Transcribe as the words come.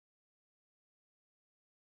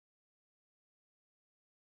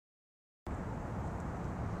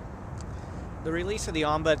The release of the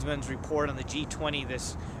Ombudsman's report on the G20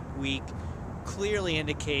 this week clearly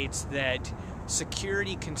indicates that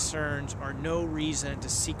security concerns are no reason to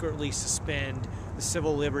secretly suspend the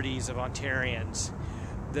civil liberties of Ontarians.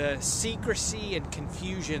 The secrecy and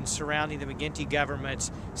confusion surrounding the McGuinty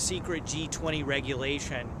government's secret G20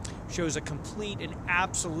 regulation shows a complete and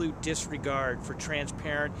absolute disregard for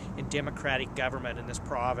transparent and democratic government in this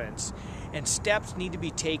province. And steps need to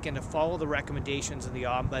be taken to follow the recommendations of the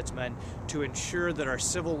Ombudsman to ensure that our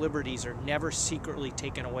civil liberties are never secretly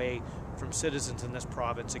taken away from citizens in this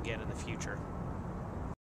province again in the future.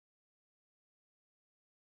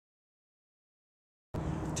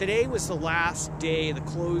 Today was the last day, the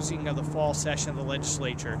closing of the fall session of the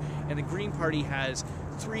legislature, and the Green Party has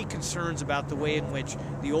three concerns about the way in which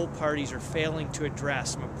the old parties are failing to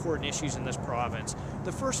address some important issues in this province.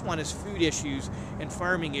 The first one is food issues and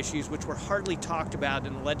farming issues, which were hardly talked about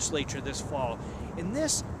in the legislature this fall. And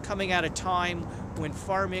this coming at a time when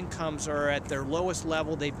farm incomes are at their lowest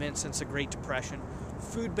level they've been since the Great Depression.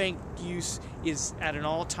 Food bank use is at an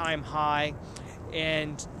all-time high,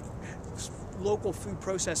 and local food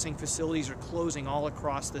processing facilities are closing all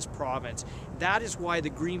across this province. That is why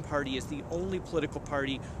the Green Party is the only political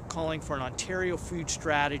party calling for an Ontario food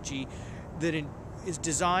strategy that is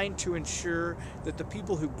designed to ensure that the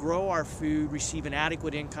people who grow our food receive an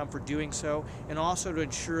adequate income for doing so, and also to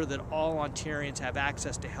ensure that all Ontarians have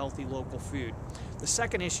access to healthy local food. The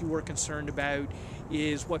second issue we're concerned about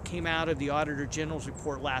is what came out of the Auditor General's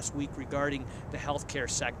report last week regarding the healthcare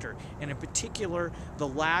sector, and in particular the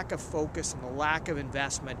lack of focus and the lack of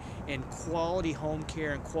investment in quality home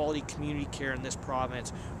care and quality community care in this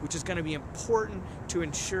province, which is going to be important to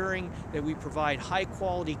ensuring that we provide high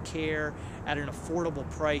quality care at an affordable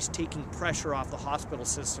price, taking pressure off the hospital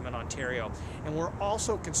system in Ontario. And we're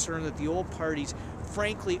also concerned that the old parties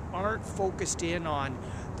frankly aren't focused in on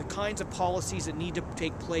the kinds of policies that need to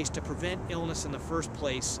take place to prevent illness in the first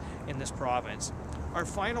place in this province. Our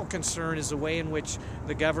final concern is the way in which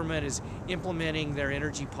the government is implementing their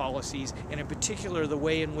energy policies, and in particular the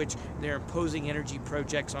way in which they're imposing energy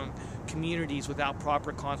projects on communities without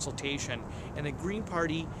proper consultation. And the Green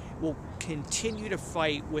Party will continue to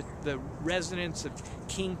fight with the residents of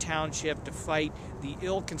King Township to fight the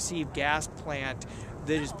ill-conceived gas plant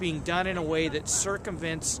that is being done in a way that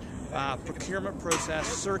circumvents procurement process,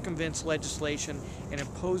 circumvents legislation, and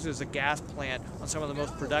imposes a gas plant on some of the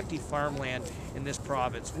most productive farmland in this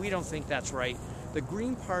province. We don't think that's right. The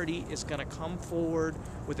Green Party is going to come forward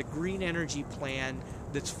with a green energy plan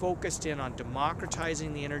that's focused in on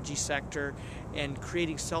democratizing the energy sector and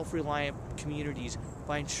creating self-reliant communities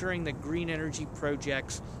by ensuring that green energy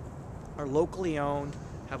projects are locally owned,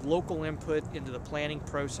 have local input into the planning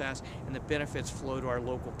process, and the benefits flow to our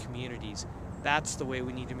local communities. That's the way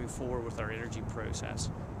we need to move forward with our energy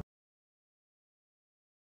process.